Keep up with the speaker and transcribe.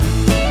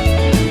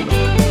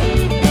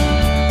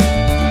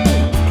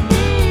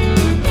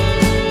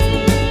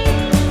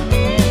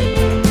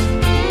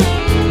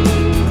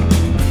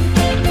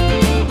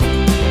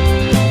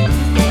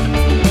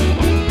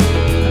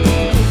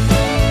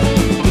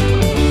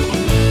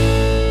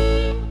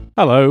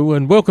Hello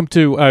and welcome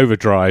to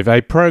Overdrive, a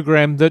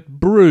program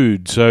that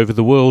broods over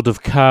the world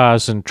of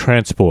cars and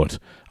transport.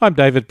 I'm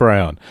David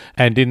Brown,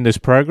 and in this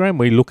program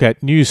we look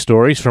at news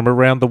stories from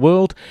around the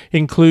world,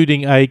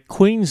 including a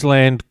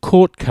Queensland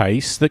court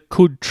case that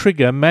could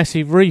trigger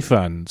massive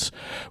refunds.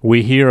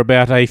 We hear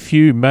about a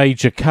few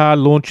major car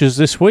launches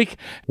this week.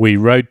 We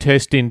road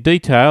test in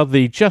detail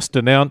the just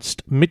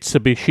announced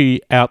Mitsubishi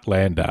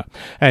Outlander.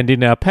 And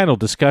in our panel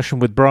discussion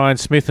with Brian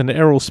Smith and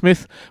Errol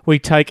Smith, we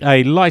take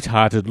a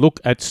light-hearted look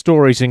at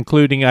stories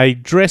including a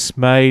dress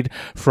made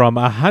from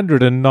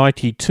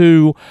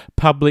 192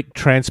 public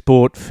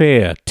transport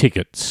fare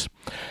tickets.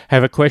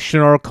 Have a question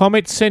or a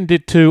comment? Send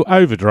it to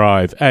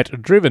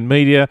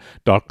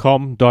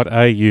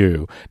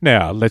overdrive@drivenmedia.com.au.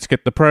 Now, let's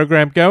get the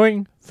program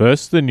going.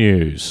 First, the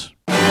news.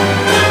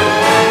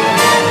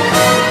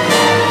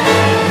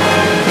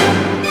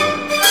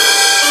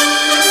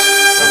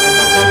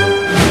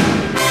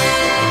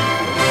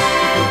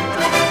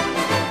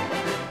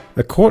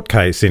 A court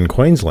case in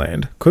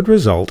Queensland could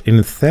result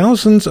in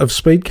thousands of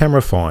speed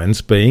camera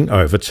fines being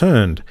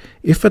overturned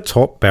if a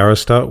top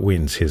barrister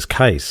wins his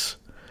case.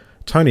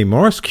 Tony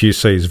Morris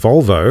QC's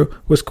Volvo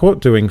was caught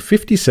doing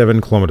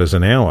 57 kilometres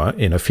an hour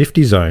in a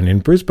 50 zone in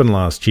Brisbane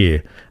last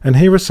year, and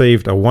he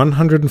received a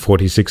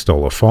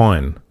 $146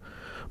 fine.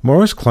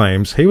 Morris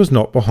claims he was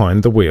not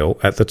behind the wheel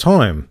at the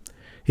time.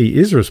 He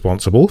is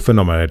responsible for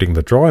nominating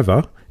the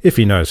driver, if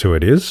he knows who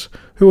it is,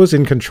 who was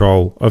in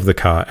control of the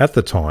car at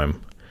the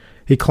time.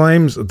 He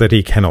claims that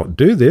he cannot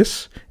do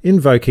this,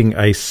 invoking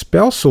a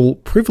spousal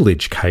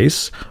privilege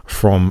case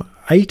from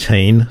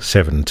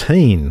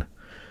 1817.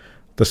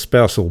 The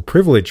spousal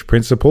privilege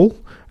principle,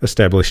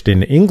 established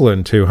in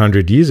England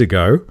 200 years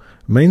ago,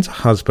 means a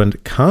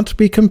husband can't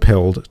be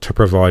compelled to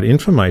provide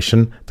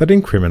information that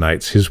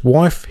incriminates his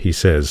wife, he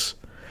says.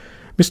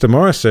 Mr.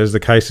 Morris says the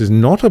case is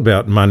not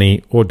about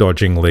money or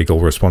dodging legal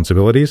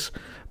responsibilities,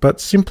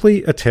 but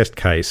simply a test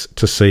case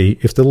to see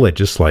if the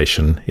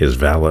legislation is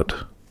valid.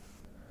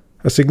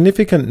 A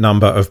significant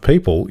number of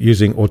people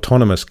using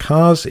autonomous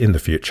cars in the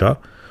future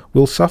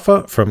will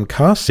suffer from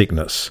car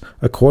sickness,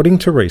 according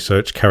to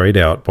research carried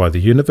out by the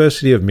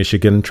University of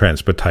Michigan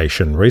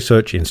Transportation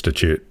Research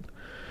Institute.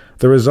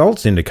 The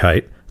results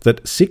indicate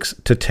that 6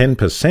 to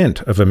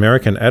 10% of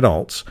American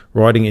adults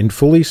riding in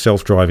fully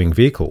self-driving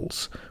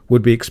vehicles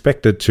would be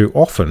expected to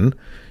often,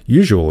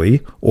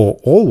 usually or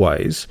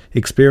always,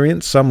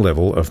 experience some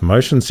level of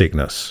motion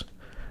sickness.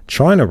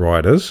 China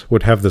riders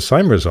would have the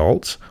same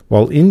results,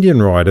 while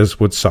Indian riders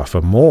would suffer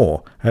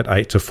more at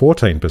 8 to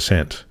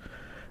 14%.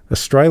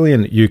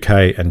 Australian,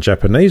 UK and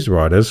Japanese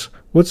riders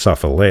would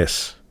suffer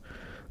less.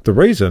 The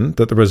reason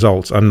that the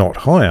results are not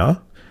higher,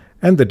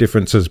 and the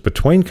differences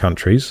between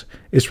countries,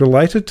 is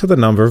related to the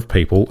number of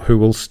people who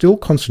will still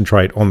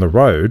concentrate on the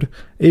road,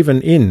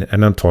 even in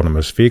an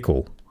autonomous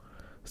vehicle.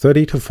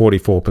 30 to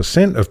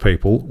 44% of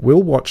people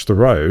will watch the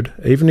road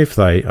even if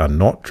they are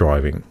not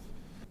driving.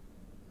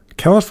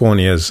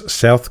 California's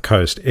South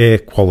Coast Air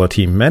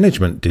Quality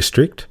Management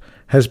District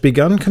has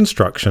begun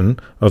construction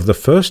of the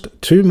first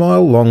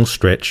 2-mile-long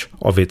stretch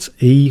of its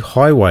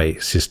e-highway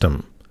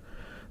system.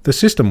 The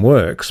system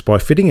works by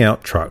fitting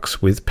out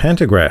trucks with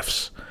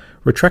pantographs,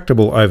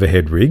 retractable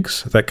overhead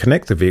rigs that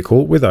connect the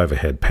vehicle with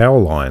overhead power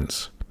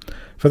lines.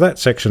 For that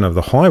section of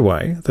the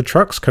highway, the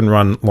trucks can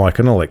run like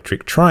an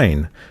electric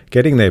train,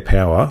 getting their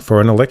power for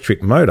an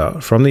electric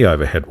motor from the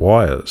overhead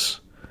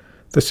wires.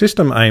 The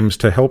system aims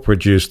to help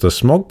reduce the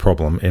smog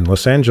problem in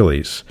Los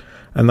Angeles,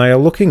 and they are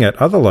looking at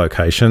other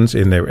locations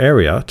in their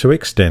area to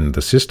extend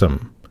the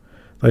system.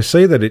 They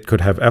see that it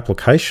could have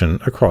application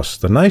across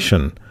the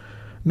nation,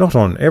 not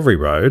on every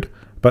road,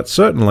 but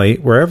certainly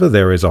wherever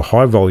there is a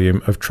high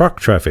volume of truck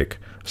traffic,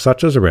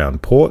 such as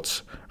around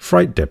ports,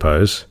 freight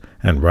depots,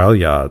 and rail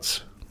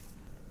yards.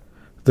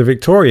 The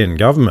Victorian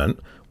government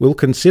will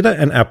consider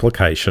an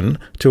application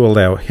to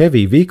allow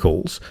heavy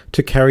vehicles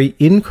to carry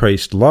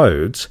increased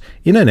loads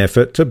in an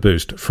effort to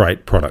boost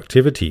freight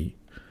productivity.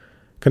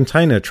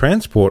 Container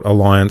Transport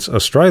Alliance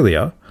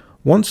Australia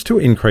wants to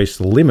increase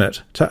the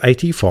limit to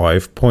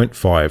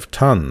 85.5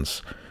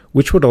 tonnes,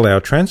 which would allow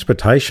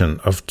transportation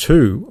of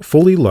 2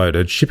 fully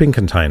loaded shipping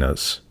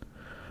containers.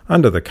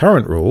 Under the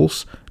current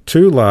rules,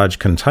 2 large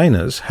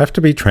containers have to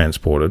be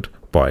transported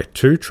by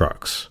 2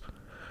 trucks.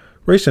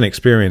 Recent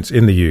experience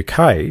in the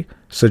UK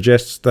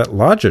suggests that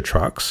larger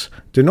trucks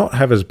do not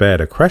have as bad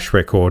a crash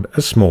record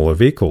as smaller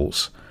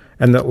vehicles,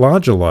 and that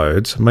larger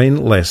loads mean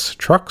less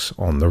trucks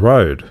on the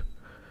road.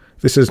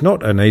 This is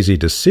not an easy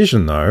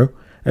decision though,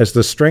 as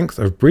the strength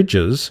of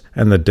bridges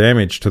and the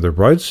damage to the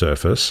road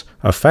surface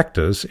are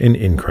factors in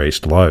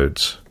increased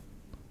loads.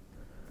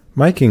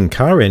 Making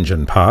car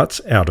engine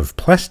parts out of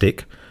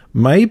plastic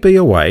may be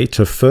a way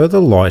to further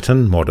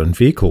lighten modern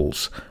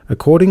vehicles,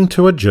 according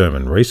to a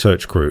German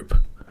research group.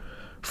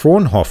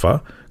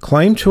 Fraunhofer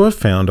claimed to have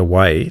found a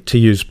way to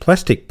use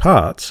plastic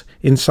parts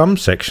in some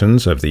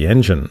sections of the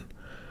engine.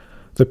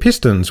 The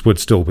pistons would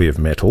still be of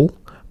metal,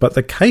 but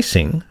the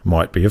casing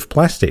might be of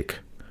plastic.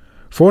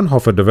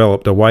 Fraunhofer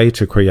developed a way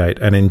to create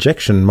an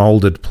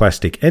injection-moulded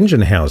plastic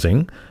engine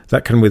housing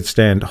that can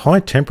withstand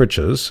high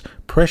temperatures,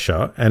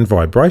 pressure and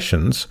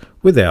vibrations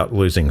without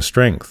losing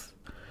strength.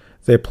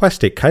 Their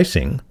plastic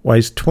casing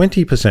weighs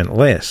 20%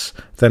 less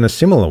than a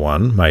similar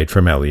one made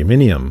from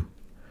aluminium.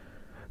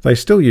 They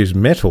still use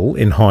metal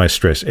in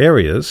high-stress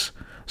areas,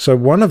 so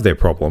one of their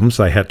problems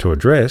they had to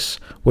address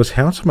was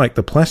how to make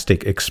the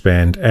plastic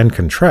expand and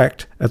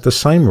contract at the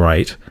same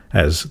rate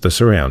as the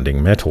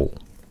surrounding metal.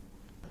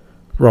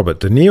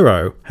 Robert De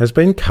Niro has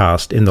been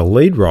cast in the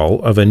lead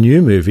role of a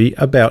new movie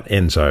about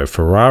Enzo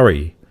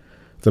Ferrari.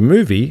 The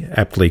movie,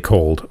 aptly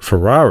called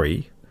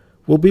Ferrari,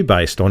 will be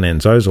based on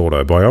Enzo's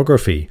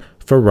autobiography,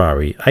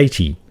 Ferrari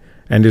 80,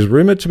 and is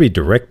rumoured to be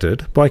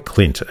directed by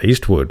Clint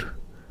Eastwood.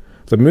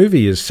 The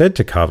movie is said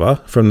to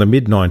cover from the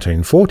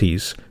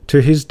mid-1940s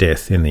to his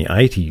death in the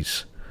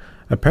 80s.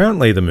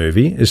 Apparently the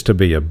movie is to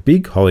be a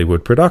big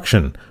Hollywood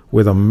production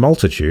with a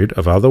multitude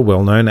of other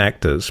well-known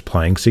actors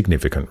playing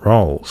significant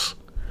roles.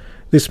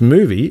 This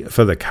movie,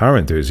 for the car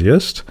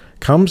enthusiast,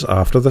 comes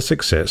after the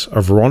success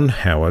of Ron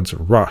Howard's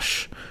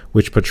Rush,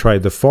 which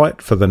portrayed the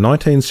fight for the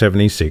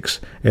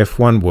 1976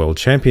 F1 World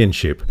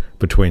Championship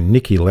between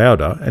Niki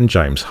Lauda and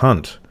James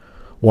Hunt,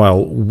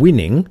 while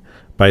Winning,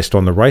 based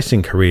on the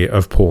racing career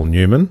of Paul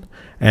Newman,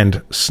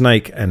 and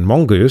Snake and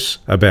Mongoose,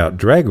 about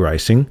drag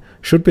racing,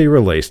 should be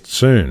released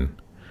soon.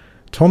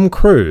 Tom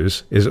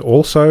Cruise is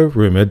also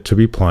rumoured to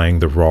be playing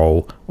the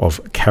role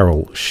of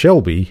Carroll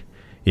Shelby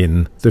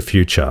in the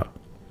future.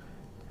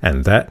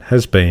 And that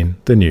has been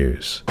the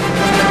news.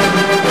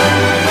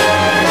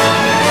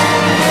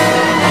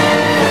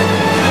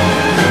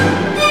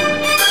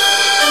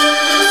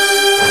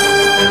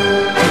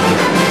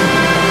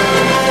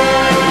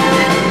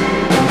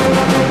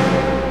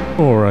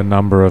 For a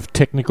number of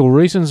technical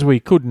reasons,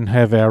 we couldn't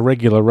have our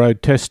regular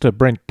road tester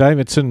Brent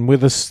Davidson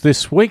with us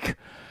this week.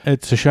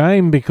 It's a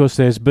shame because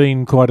there's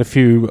been quite a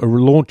few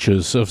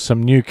launches of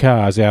some new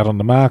cars out on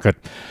the market.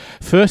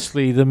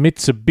 Firstly, the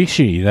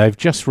Mitsubishi. They've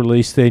just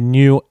released their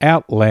new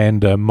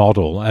Outlander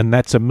model, and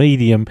that's a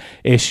medium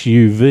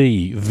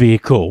SUV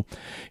vehicle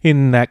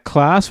in that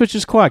class, which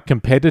is quite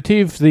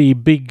competitive. The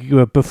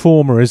big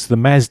performer is the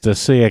Mazda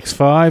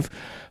CX-5,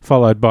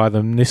 followed by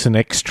the Nissan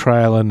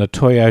X-Trail and the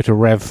Toyota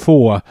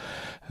RAV4.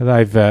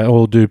 They've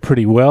all do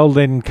pretty well.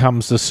 Then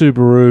comes the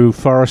Subaru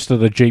Forester,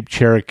 the Jeep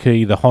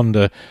Cherokee, the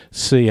Honda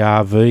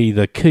CR-V,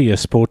 the Kia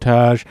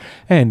Sportage,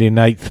 and in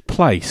 8th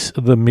place,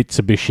 the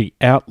Mitsubishi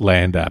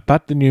Outlander.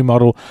 But the new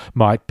model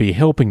might be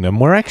helping them.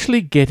 We're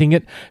actually getting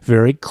it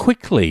very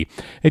quickly.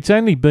 It's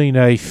only been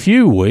a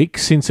few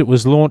weeks since it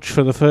was launched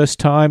for the first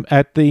time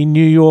at the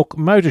New York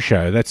Motor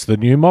Show. That's the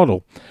new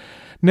model.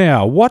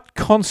 Now, what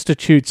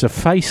constitutes a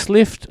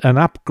facelift, an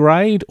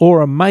upgrade,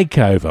 or a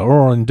makeover,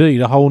 or indeed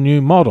a whole new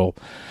model?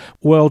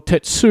 Well,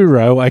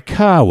 Tetsuro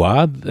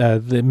Aikawa,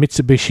 the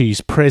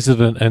Mitsubishi's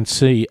president and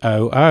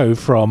COO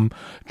from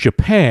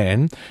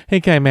Japan,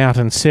 he came out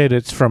and said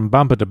it's from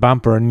bumper to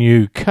bumper a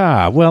new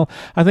car. Well,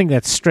 I think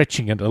that's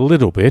stretching it a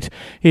little bit.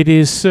 It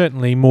is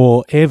certainly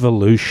more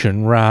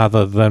evolution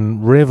rather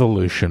than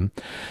revolution.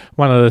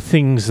 One of the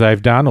things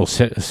they've done, or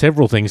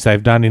several things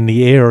they've done in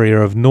the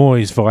area of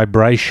noise,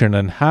 vibration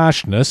and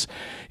harshness,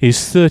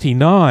 is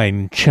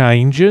 39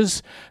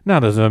 changes,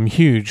 none of them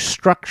huge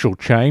structural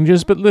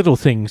changes, but little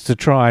things to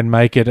try and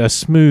make it a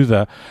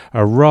smoother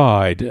a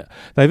ride.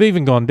 They've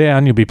even gone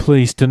down, you'll be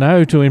pleased to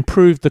know, to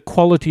improve the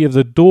quality of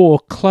the door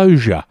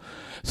closure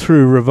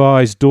through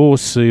revised door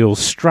seal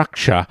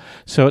structure,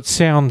 so it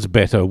sounds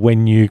better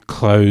when you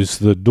close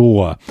the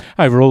door.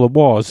 Overall, it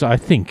was, I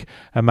think,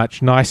 a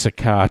much nicer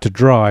car to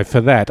drive for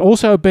that.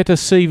 Also a better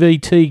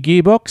CVT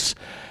gearbox.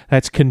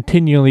 That's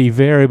continually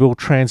variable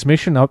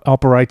transmission,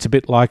 operates a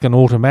bit like an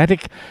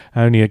automatic,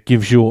 only it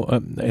gives you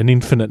an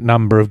infinite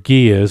number of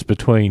gears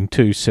between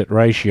two set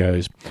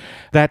ratios.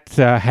 That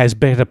has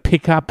better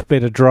pickup,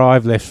 better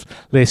drive,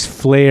 less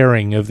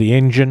flaring of the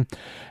engine,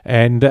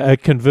 and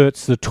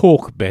converts the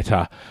torque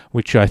better,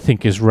 which I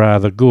think is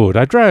rather good.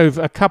 I drove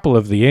a couple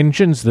of the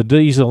engines, the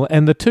diesel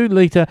and the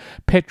 2-litre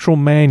petrol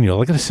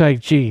manual. I've got to say,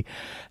 gee,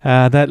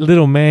 that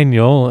little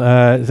manual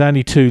is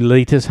only 2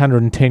 litres,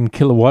 110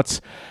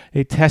 kilowatts.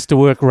 It has to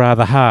work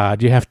rather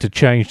hard. You have to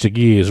change the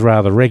gears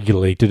rather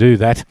regularly to do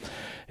that.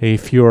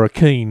 If you're a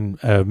keen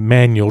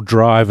manual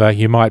driver,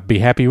 you might be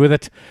happy with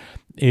it.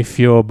 If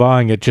you're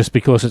buying it just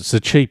because it's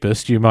the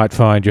cheapest, you might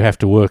find you have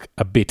to work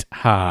a bit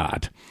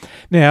hard.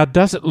 Now,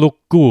 does it look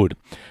good?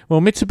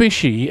 Well,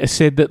 Mitsubishi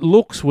said that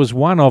looks was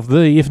one of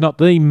the, if not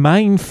the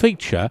main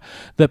feature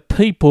that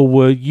people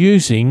were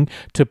using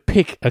to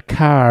pick a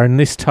car in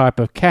this type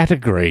of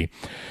category.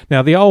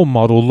 Now, the old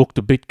model looked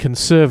a bit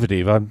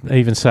conservative, I'd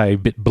even say a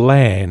bit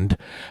bland.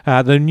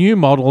 The new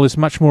model is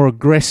much more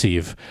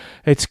aggressive.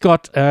 It's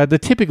got the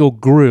typical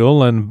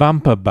grille and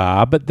bumper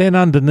bar, but then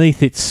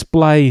underneath it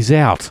splays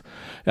out,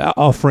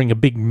 offering a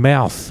big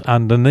mouth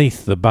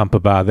underneath the bumper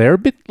bar there, a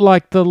bit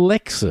like the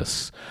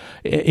Lexus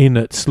in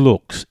its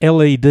looks.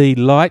 LED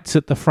lights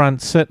at the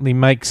front certainly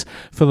makes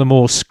for the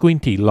more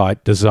squinty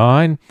light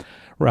design.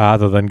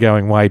 rather than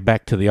going way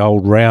back to the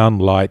old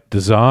round light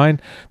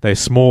design. They're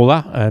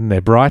smaller and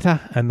they're brighter,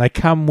 and they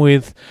come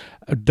with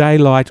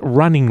daylight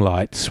running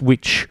lights,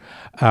 which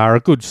are a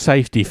good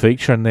safety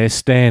feature, and they're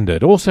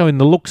standard. Also in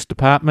the looks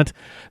department,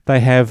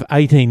 they have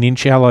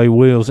 18-inch alloy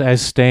wheels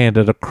as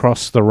standard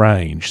across the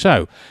range.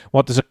 So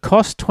what does it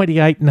cost?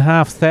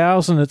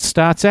 $28,500 it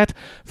starts at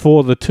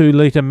for the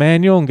 2-litre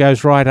manual, and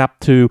goes right up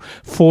to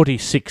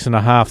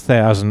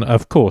 $46,500,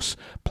 of course,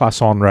 plus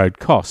on-road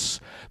costs.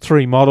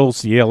 3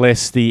 models, the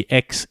LS, the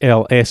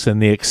XLS and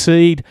the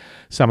Exceed.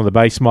 Some of the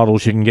base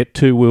models you can get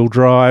 2-wheel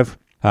drive.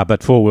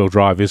 But 4-wheel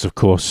drive is, of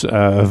course,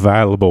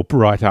 available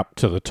right up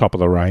to the top of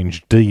the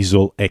range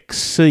diesel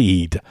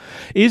Exceed.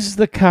 Is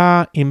the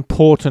car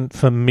important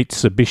for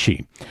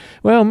Mitsubishi?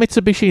 Well,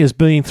 Mitsubishi has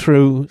been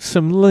through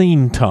some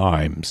lean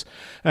times,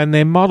 and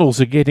their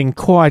models are getting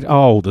quite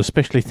old,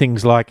 especially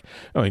things like,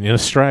 in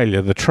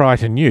Australia, the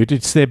Triton Ute.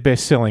 It's their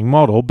best-selling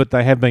model, but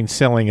they have been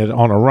selling it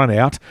on a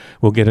run-out.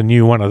 We'll get a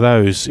new one of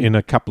those in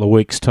a couple of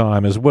weeks'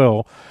 time as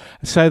well.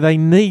 So they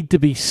need to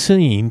be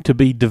seen to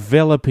be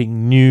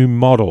developing new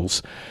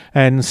models.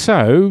 And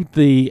so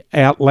the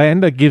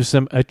Outlander gives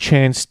them a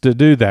chance to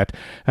do that.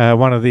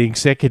 One of the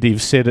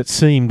executives said it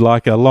seemed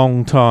like a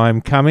long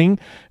time coming,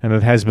 and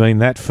it has been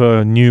that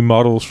for new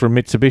models from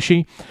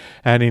Mitsubishi.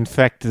 And in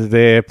fact,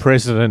 their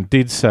president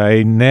did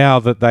say now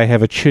that they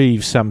have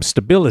achieved some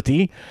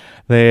stability,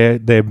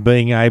 they're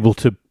being able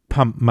to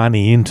pump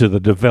money into the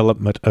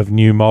development of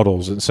new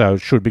models, and so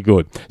it should be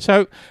good.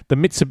 So the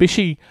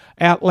Mitsubishi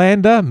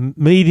Outlander,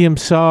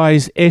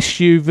 medium-size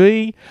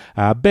SUV,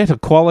 better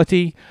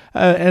quality,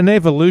 an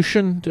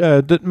evolution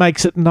that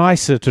makes it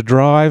nicer to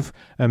drive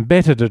and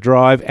better to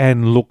drive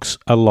and looks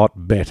a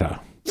lot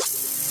better.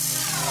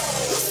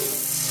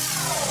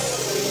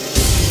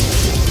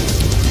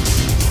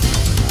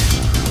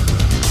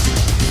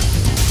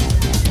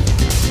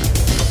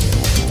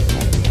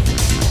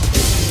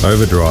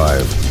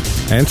 Overdrive.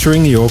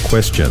 Answering your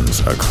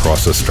questions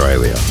across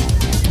Australia.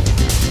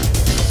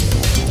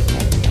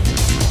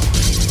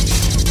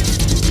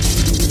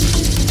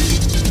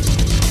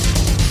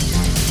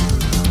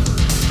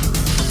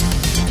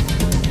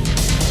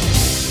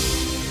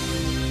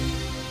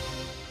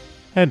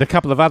 And a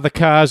couple of other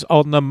cars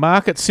on the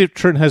market.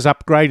 Citroën has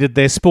upgraded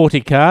their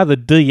sporty car, the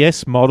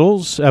DS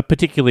models,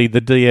 particularly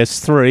the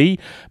DS3,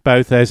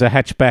 both as a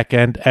hatchback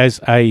and as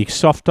a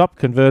soft-top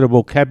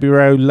convertible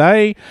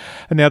cabriolet.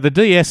 And now, the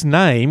DS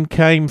name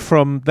came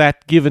from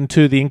that given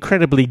to the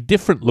incredibly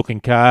different-looking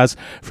cars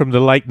from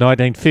the late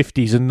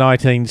 1950s and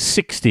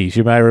 1960s.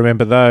 You may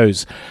remember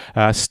those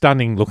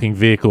stunning-looking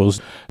vehicles.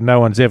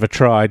 No one's ever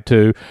tried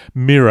to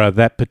mirror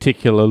that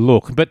particular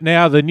look. But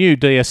now the new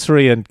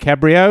DS3 and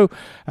Cabrio,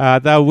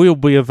 they will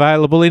be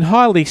available in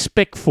highly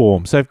spec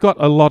forms. They've got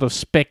a lot of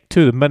spec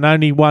to them, but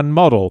only one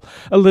model.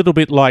 A little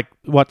bit like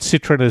what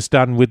Citroën has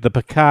done with the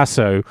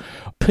Picasso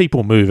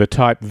people mover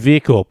type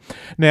vehicle.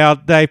 Now,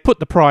 they put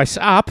the price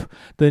up.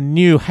 The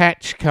new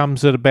hatch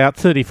comes at about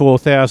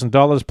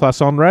 $34,000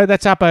 plus on-road.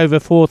 That's up over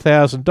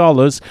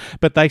 $4,000,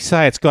 but they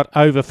say it's got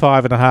over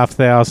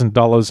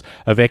 $5,500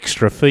 of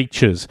extra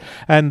features.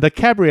 And the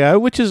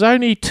Cabrio, which is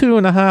only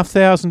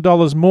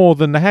 $2,500 more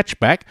than the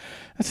hatchback,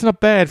 that's not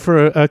bad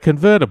for a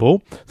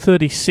convertible.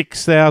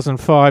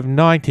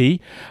 $36,590,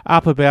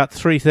 up about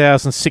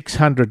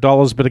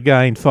 $3,600, but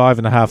again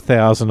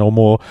 $5,500 or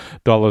more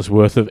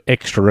worth of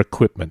extra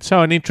equipment.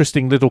 So an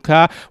interesting little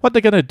car. What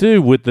they're going to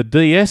do with the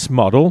DS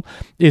model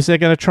is they're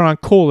going to try and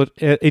call it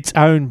its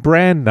own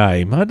brand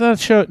name. I'm not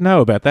sure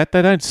know about that.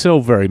 They don't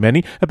sell very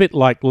many. A bit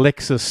like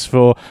Lexus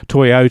for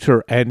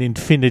Toyota and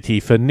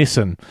Infiniti for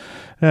Nissan.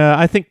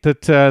 I think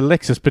that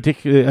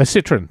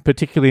Citroën,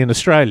 particularly in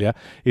Australia,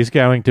 is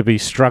going to be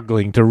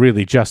struggling to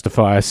really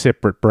justify a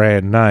separate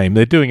brand name.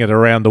 They're doing it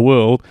around the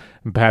world,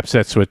 and perhaps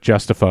that's what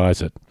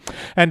justifies it.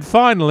 And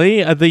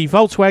finally, the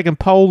Volkswagen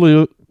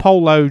Polo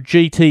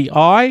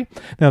GTI.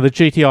 Now, the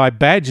GTI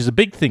badge is a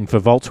big thing for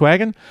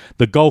Volkswagen.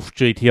 The Golf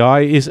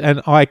GTI is an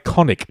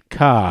iconic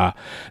car.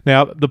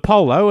 Now, the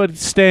Polo, it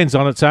stands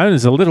on its own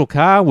as a little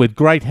car with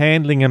great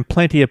handling and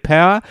plenty of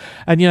power.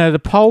 And, the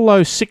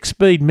Polo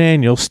 6-speed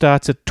manual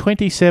starts at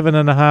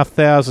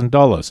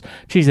 $27,500.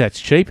 Geez,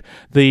 that's cheap.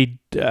 The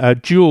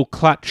dual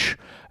clutch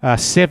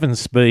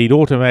 7-speed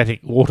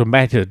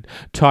automated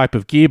type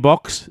of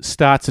gearbox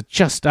starts at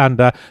just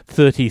under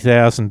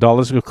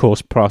 $30,000, of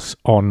course, plus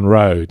on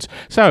roads.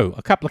 So,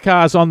 a couple of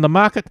cars on the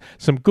market,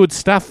 some good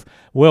stuff,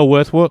 well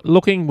worth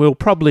looking. We'll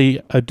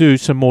probably do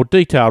some more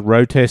detailed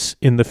road tests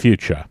in the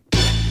future.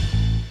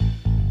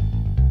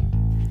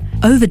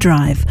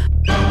 Overdrive.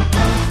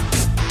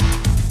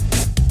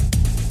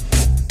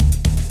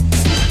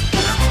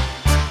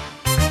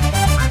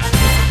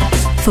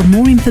 For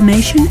more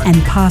information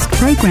and past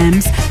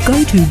programs,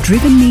 go to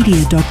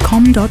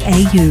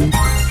drivenmedia.com.au.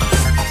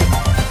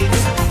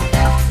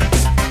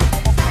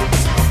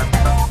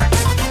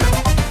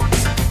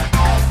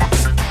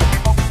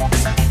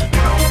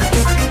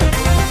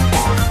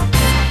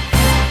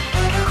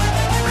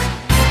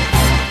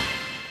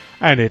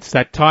 And it's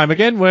that time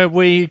again where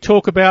we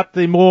talk about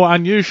the more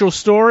unusual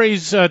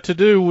stories to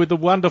do with the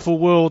wonderful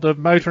world of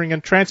motoring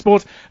and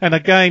transport. And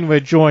again, we're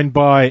joined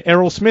by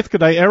Errol Smith.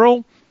 G'day,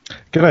 Errol.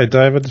 G'day,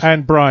 David.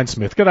 And Brian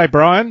Smith. G'day,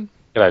 Brian.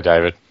 G'day,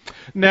 David.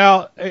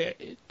 Now,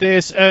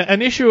 there's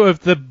an issue of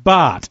the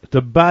BART,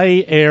 the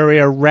Bay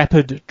Area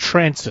Rapid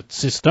Transit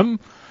System,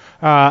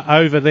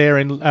 over there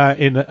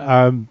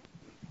in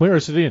where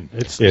is it in?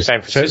 It's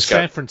San Francisco.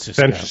 San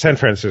Francisco. San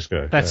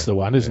Francisco. That's the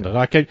one, isn't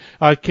it?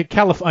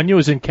 I knew it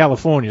was in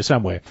California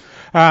somewhere.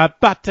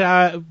 But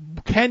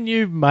can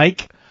you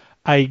make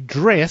a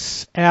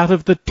dress out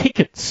of the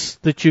tickets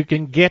that you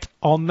can get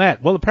on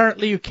that? Well,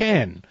 apparently you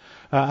can.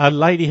 A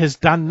lady has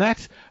done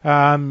that,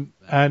 and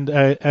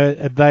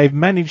they've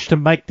managed to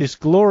make this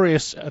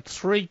glorious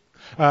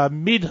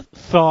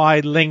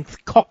mid-thigh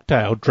length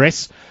cocktail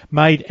dress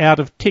made out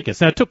of tickets.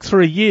 Now, it took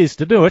 3 years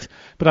to do it,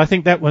 but I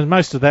think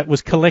most of that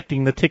was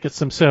collecting the tickets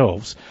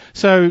themselves.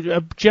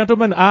 So,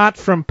 gentlemen, art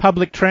from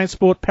public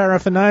transport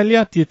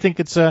paraphernalia, do you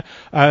think it's a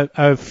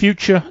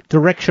future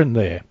direction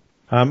there?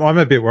 I'm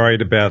a bit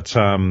worried about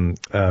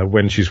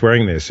when she's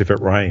wearing this, if it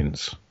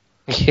rains.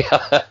 Yeah,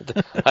 I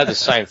had the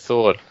same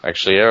thought,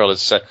 actually, Errol.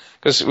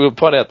 Because we'll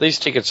point out these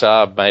tickets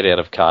are made out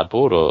of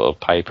cardboard or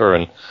paper,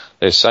 and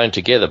they're sewn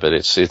together, but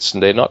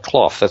they're not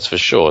cloth, that's for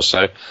sure.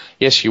 So,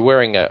 yes, you're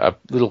wearing a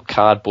little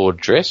cardboard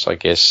dress. I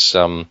guess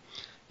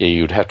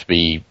you'd have to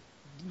be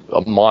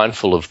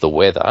mindful of the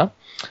weather.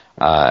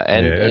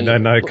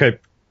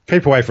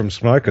 Keep away from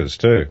smokers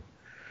too.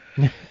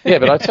 Yeah,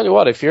 but I tell you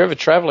what, if you're ever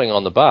travelling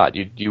on the BART,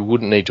 you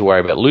wouldn't need to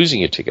worry about losing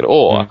your ticket.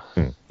 Or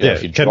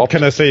if you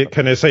can I see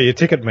your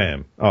ticket,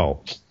 ma'am? Oh,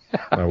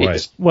 no, wait.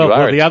 Yes,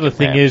 well, the other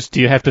thing is, do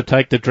you have to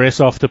take the dress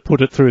off to put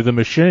it through the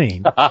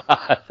machine?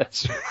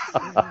 That's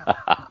right.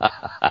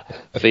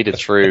 Feed it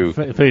through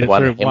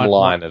one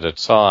line at a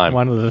time.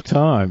 One at a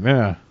time,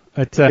 yeah.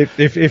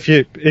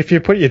 If you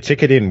put your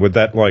ticket in, would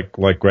that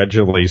like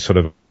gradually sort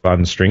of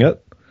unstring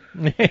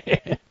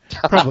it?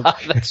 Probably.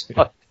 That's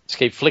right. Just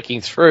keep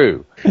flicking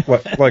through.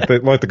 like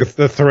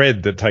the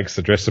thread that takes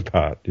the dress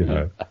apart, you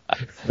know.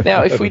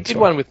 Now, if we did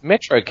one with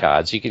Metro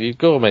cards, you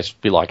could almost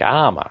be like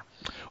armour.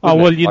 Oh,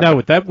 well, you know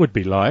what that would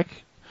be like.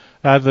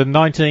 The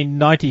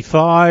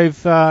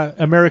 1995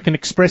 American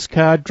Express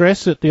card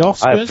dress at the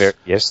Oscars.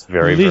 Yes,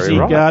 very Lizzie very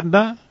right.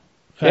 Gardner,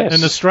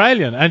 an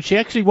Australian, and she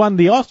actually won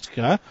the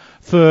Oscar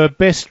for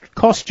Best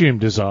Costume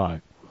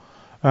Design,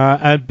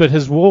 but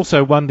has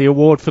also won the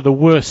award for the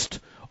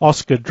worst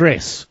Oscar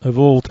dress of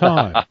all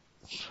time.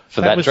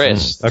 For that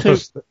dress. Of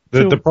course,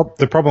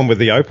 the problem with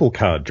the Opal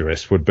card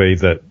dress would be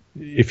that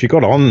if you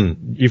got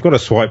on, you've got to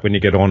swipe when you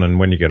get on and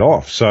when you get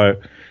off. So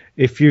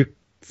if you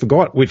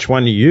forgot which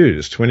one you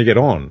used when you get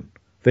on,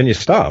 then you're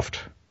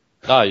stuffed.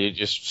 No, you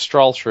just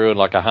stroll through and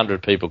like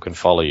 100 people can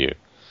follow you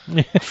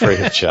free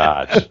of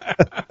charge.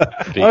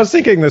 I was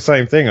thinking the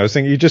same thing. I was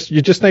thinking you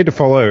just need to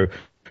follow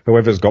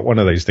whoever's got one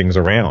of these things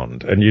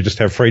around, and you just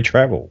have free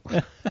travel.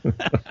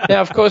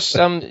 Now, of course,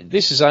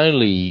 this is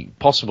only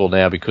possible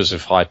now because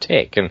of high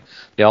tech. And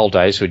the old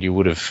days when you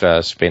would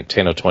have spent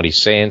 10 or 20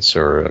 cents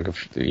or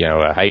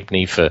a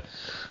halfpenny for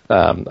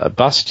a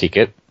bus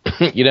ticket,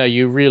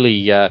 you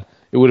really it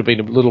would have been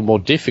a little more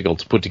difficult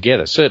to put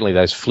together. Certainly,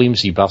 those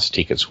flimsy bus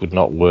tickets would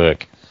not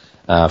work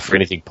for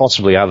anything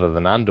possibly other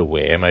than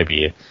underwear.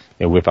 Maybe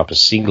you whip up a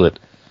singlet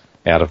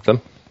out of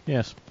them.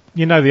 Yes.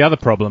 You know, the other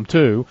problem,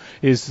 too,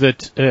 is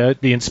that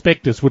the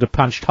inspectors would have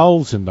punched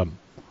holes in them.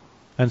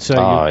 And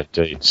so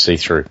indeed,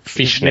 see-through.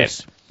 Fishnet.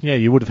 Yes. Yeah,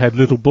 you would have had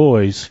little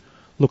boys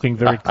looking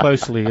very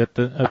closely at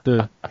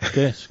the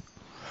desk.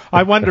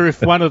 I wonder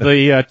if one of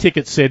the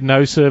tickets said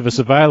no service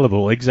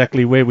available,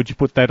 exactly where would you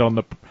put that on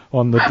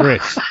the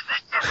dress?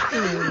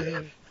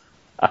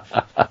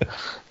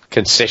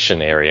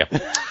 Concession area.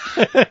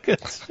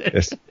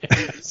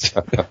 Yes.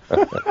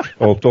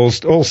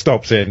 all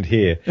stops end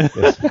here.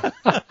 Yes.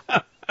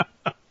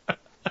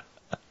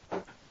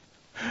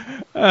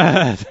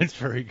 That's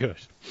very good.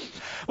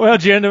 Well,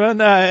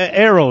 gentlemen,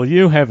 Errol,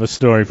 you have a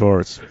story for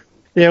us.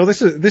 Yeah, well,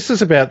 this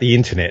is about the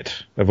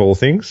internet, of all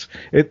things.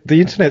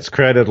 The internet's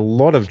created a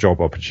lot of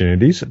job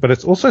opportunities, but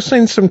it's also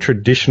seen some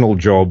traditional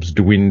jobs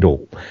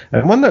dwindle.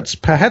 And one that's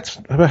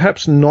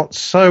perhaps not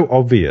so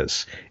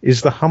obvious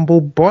is the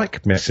humble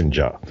bike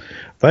messenger.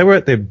 They were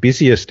at their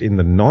busiest in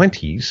the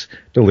 90s,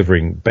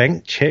 delivering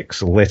bank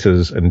checks,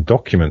 letters, and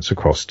documents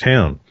across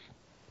town.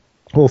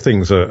 All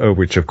things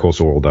which, of course,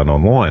 are all done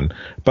online.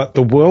 But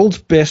the world's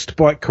best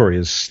bike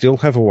couriers still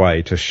have a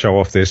way to show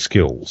off their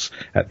skills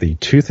at the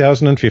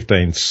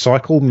 2015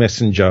 Cycle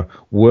Messenger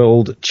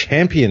World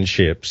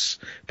Championships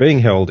being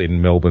held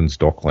in Melbourne's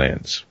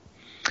Docklands.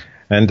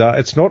 And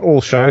it's not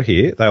all show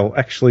here. They'll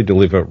actually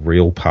deliver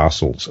real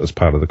parcels as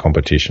part of the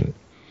competition.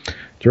 Do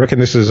you reckon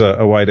this is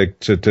a way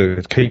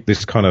to keep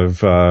this kind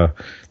of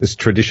this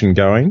tradition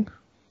going?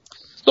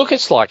 Look,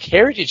 it's like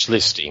heritage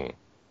listing.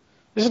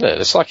 Isn't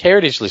it? It's like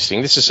heritage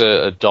listing. This is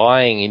a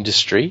dying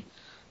industry,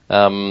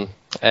 and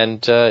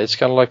it's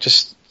kind of like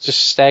just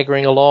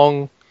staggering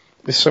along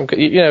with some,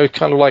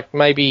 kind of like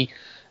maybe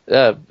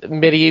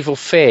medieval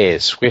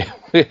fairs where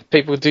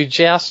people do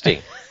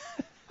jousting.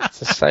 It's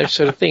the same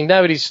sort of thing.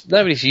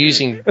 Nobody's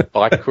using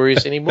bike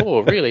couriers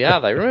anymore, really,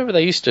 are they? Remember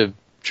they used to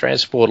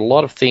transport a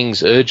lot of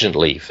things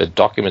urgently for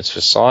documents, for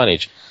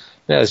signage.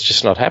 Now it's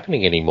just not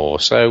happening anymore.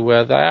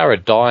 So they are a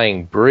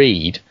dying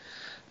breed.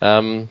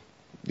 So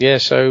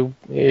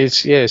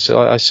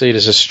I see it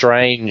as a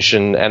strange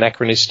and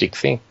anachronistic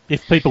thing.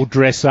 If people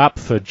dress up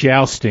for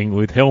jousting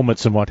with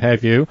helmets and what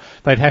have you,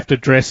 they'd have to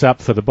dress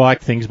up for the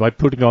bike things by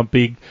putting on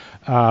big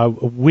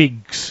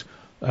wigs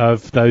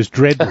of those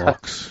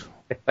dreadlocks.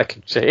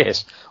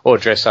 Yes, or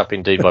dress up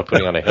indeed by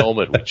putting on a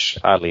helmet, which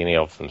hardly any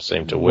of them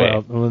seem to wear.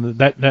 Well,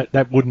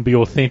 that wouldn't be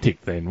authentic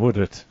then, would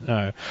it?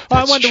 No.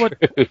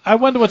 I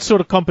wonder what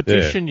sort of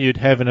competition you'd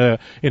have in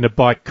a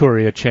bike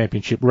courier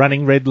championship.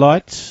 Running red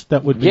lights,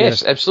 that would be.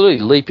 Yes,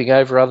 absolutely. Leaping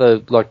over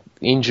other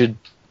injured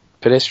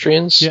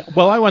pedestrians. Yeah.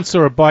 Well, I once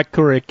saw a bike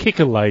courier kick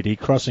a lady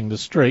crossing the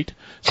street.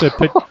 So.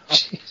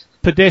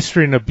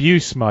 Pedestrian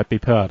abuse might be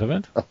part of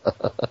it.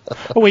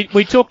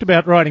 We talked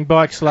about riding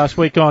bikes last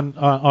week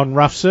on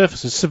rough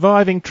surfaces,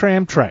 surviving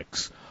tram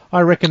tracks. I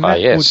reckon that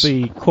would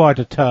be quite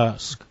a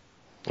task.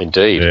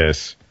 Indeed.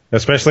 Yes,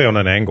 especially on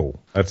an angle.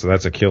 That's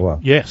a killer.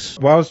 Yes.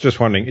 Well, I was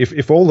just wondering,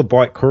 if all the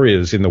bike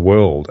couriers in the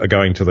world are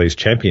going to these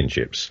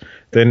championships,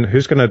 then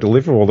who's going to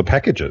deliver all the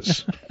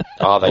packages?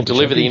 They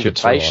deliver the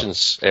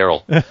invitations,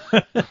 Errol. Get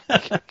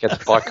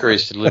the bike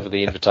couriers to deliver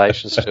the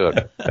invitations to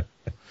it.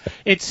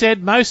 It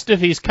said most of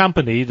his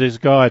company, this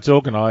guy that's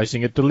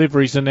organising it,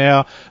 deliveries are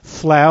now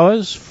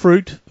flowers,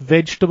 fruit,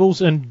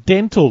 vegetables and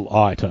dental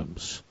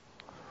items.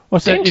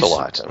 What's dental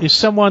items? If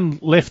someone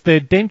left their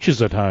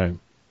dentures at home.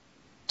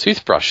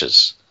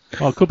 Toothbrushes.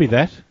 Well, it could be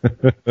that.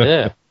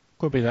 Yeah.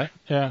 Could be that,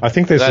 yeah. I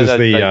think this is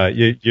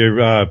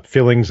your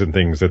fillings and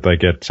things that they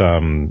get,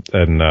 and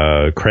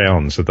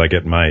crowns that they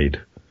get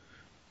made.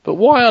 But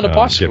why on a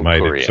bicycle get made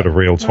courier? in sort of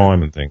real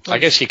time and things. I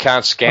guess you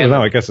can't scan them.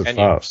 them. I guess it's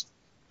fast.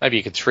 Maybe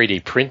you could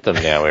 3D print them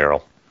now,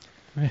 Errol.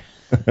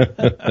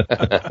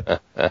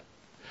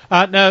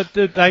 No,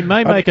 they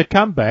may make a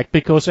comeback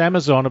because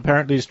Amazon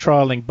apparently is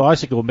trialling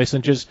bicycle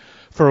messengers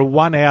for a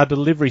 1-hour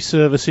delivery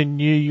service in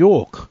New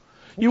York.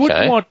 You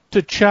wouldn't want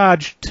to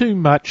charge too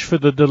much for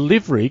the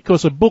delivery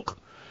because a book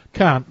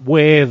can't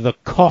wear the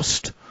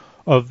cost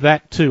of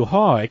that too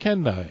high,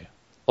 can they?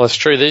 Well, it's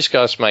true. These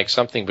guys make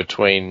something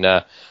between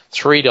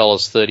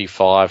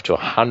 $3.35 to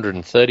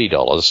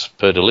 $130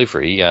 per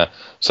delivery.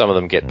 Some of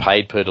them get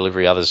paid per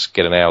delivery, others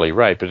get an hourly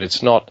rate, but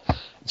it's not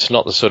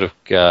the sort of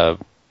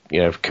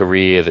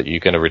career that you're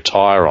going to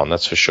retire on.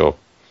 That's for sure.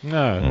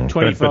 No,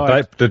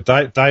 25.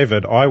 But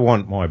David, I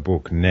want my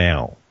book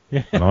now,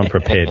 and I'm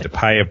prepared to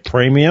pay a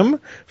premium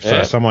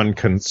so someone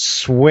can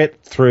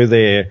sweat through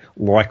their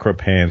lycra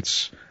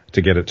pants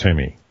to get it to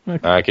me.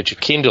 Get your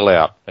Kindle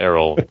out,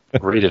 Errol.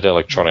 Read it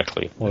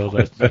electronically. Well,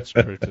 that's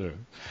true too.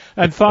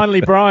 And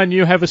finally, Brian,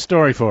 you have a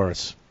story for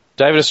us.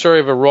 David, a story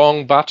of a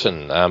wrong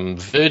button.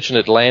 Virgin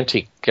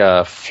Atlantic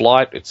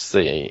flight. It's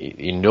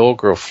the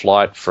inaugural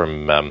flight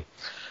from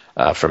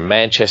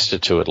Manchester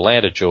to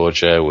Atlanta,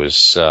 Georgia,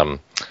 was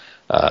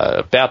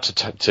about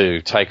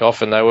to take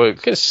off, and they were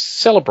going to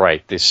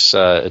celebrate this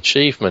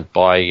achievement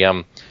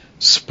by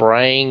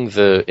spraying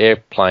the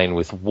airplane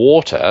with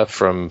water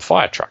from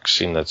fire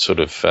trucks in that sort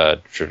of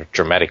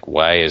dramatic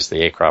way as the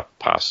aircraft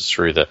passes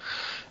through the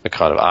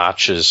kind of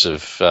arches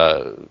of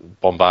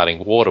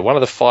bombarding water. One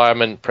of the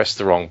firemen pressed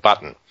the wrong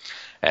button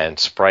and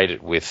sprayed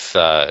it with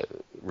fire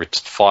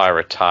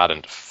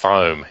retardant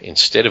foam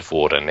instead of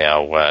water.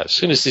 Now, as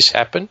soon as this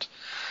happened,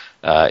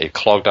 it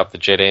clogged up the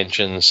jet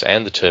engines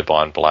and the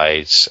turbine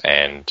blades,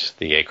 and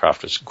the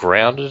aircraft was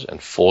grounded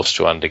and forced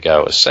to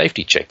undergo a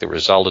safety check that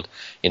resulted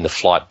in the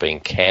flight being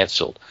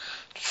cancelled.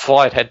 The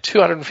flight had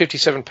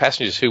 257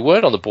 passengers who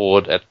weren't on the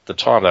board at the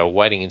time. They were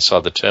waiting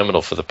inside the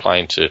terminal for the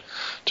plane to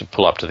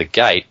pull up to the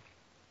gate,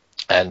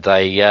 and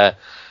they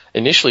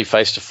initially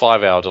faced a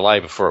 5-hour delay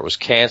before it was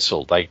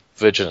cancelled.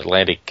 Virgin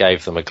Atlantic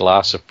gave them a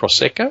glass of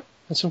Prosecco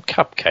and some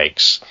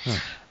cupcakes.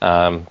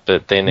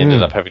 But then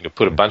ended up having to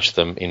put a bunch of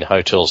them in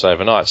hotels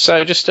overnight.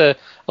 So just a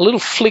little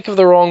flick of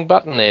the wrong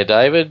button there,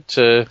 David.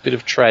 A bit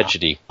of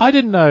tragedy. I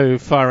didn't know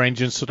fire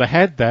engines sort of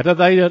had that. Are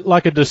they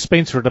like a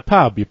dispenser at a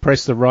pub? You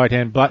press the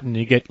right-hand button,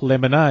 you get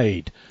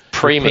lemonade.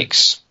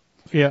 Premix.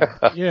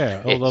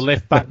 Yeah. Or the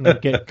left button, you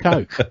get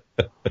Coke.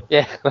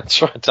 Yeah,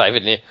 that's right,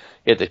 David. You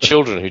get the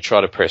children who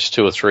try to press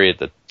 2 or 3 at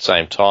the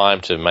same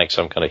time to make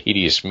some kind of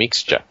hideous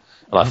mixture.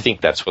 And I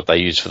think that's what they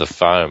use for the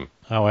foam.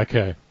 Oh,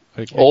 okay.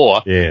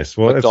 Or yes,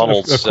 well,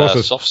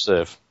 McDonald's soft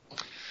serve.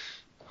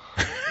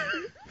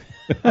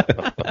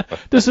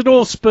 Does it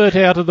all spurt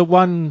out of the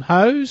one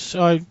hose?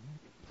 I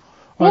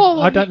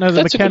don't know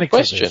the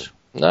mechanics of this.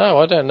 No,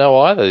 I don't know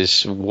either.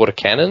 There's water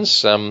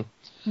cannons. I'm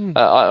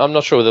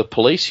not sure whether the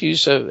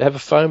police have a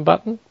foam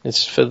button.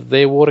 It's for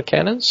their water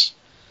cannons.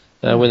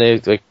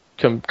 When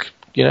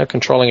they're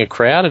controlling a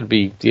crowd, it'd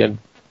be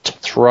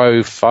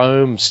throw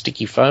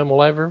sticky foam all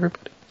over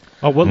everybody.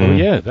 Oh, well,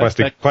 yeah.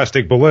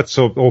 Plastic bullets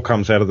all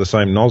comes out of the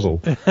same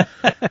nozzle.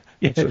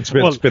 It's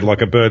a bit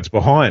like a bird's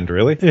behind,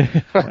 really.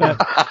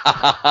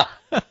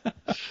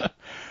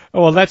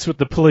 Oh, well, that's what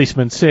the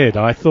policeman said.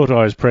 I thought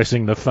I was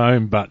pressing the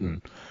foam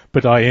button,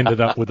 but I ended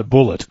up with a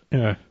bullet.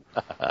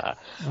 Well,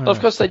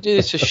 of course, they do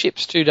this for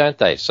ships too, don't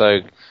they? So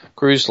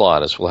cruise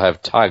liners will have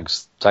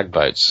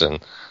tugboats and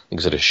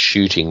things that are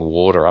shooting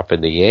water up in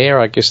the air.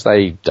 I guess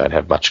they don't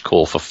have much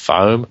call for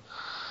foam,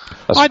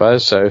 I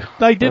suppose. So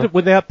they did it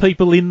without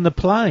people in the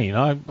plane.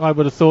 I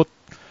would have thought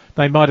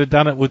they might have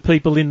done it with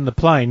people in the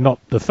plane, not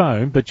the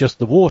foam, but just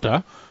the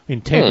water,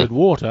 intended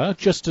water,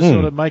 just to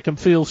sort of make them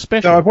feel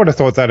special. No, I would have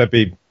thought that'd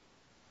be...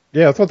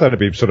 Yeah, I thought that'd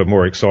be sort of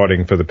more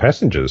exciting for the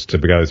passengers to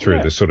go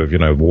through this sort of,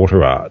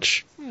 water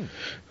arch.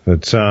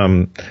 But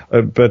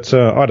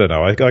I don't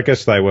know. I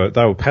guess they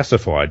were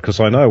pacified, because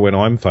I know when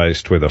I'm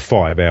faced with a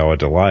 5-hour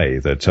delay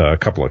that a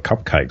couple of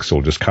cupcakes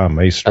will just calm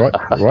me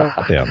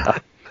right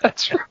down.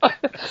 That's right.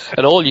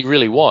 And all you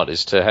really want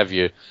is to have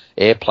your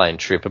airplane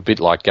trip a bit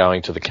like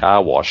going to the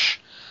car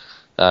wash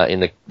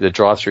in the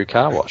drive-through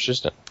car wash,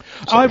 isn't it?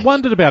 I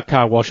wondered about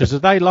car washes. Are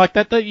they like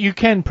that? That you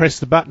can press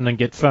the button and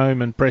get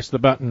foam and press the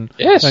button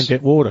and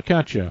get water,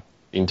 can't you?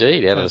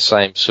 Indeed, out of the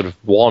same sort of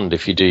wand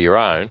if you do your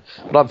own.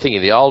 But I'm thinking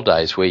of the old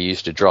days where you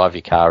used to drive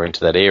your car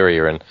into that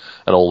area and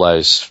all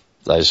those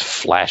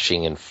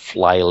flashing and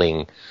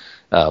flailing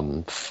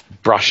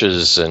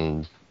brushes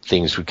and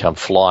things would come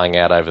flying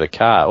out over the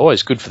car.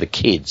 Always good for the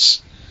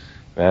kids.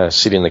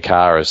 Sit in the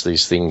car as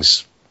these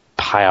things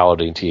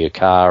powered into your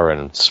car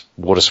and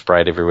water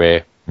sprayed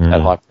everywhere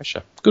at high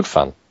pressure. Good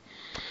fun.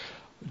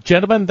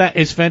 Gentlemen, that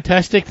is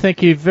fantastic.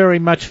 Thank you very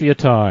much for your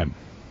time.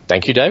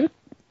 Thank you, David.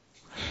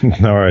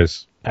 No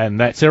worries. And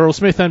that's Errol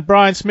Smith and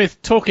Brian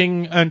Smith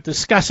talking and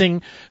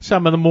discussing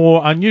some of the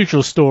more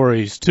unusual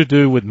stories to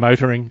do with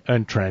motoring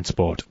and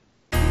transport.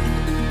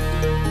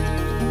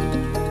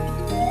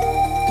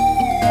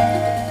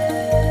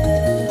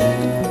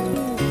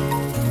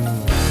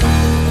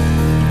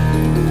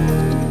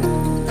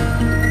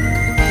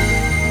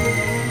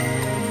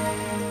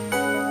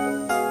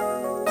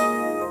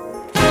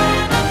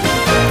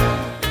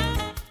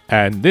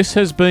 And this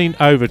has been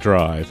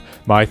Overdrive.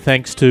 My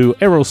thanks to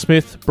Errol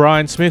Smith,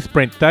 Brian Smith,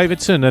 Brent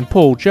Davidson and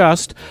Paul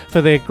Just for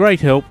their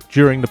great help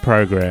during the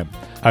program.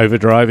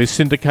 Overdrive is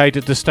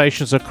syndicated to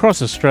stations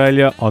across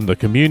Australia on the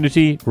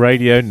Community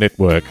Radio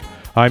Network.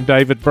 I'm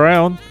David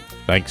Brown.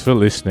 Thanks for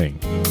listening.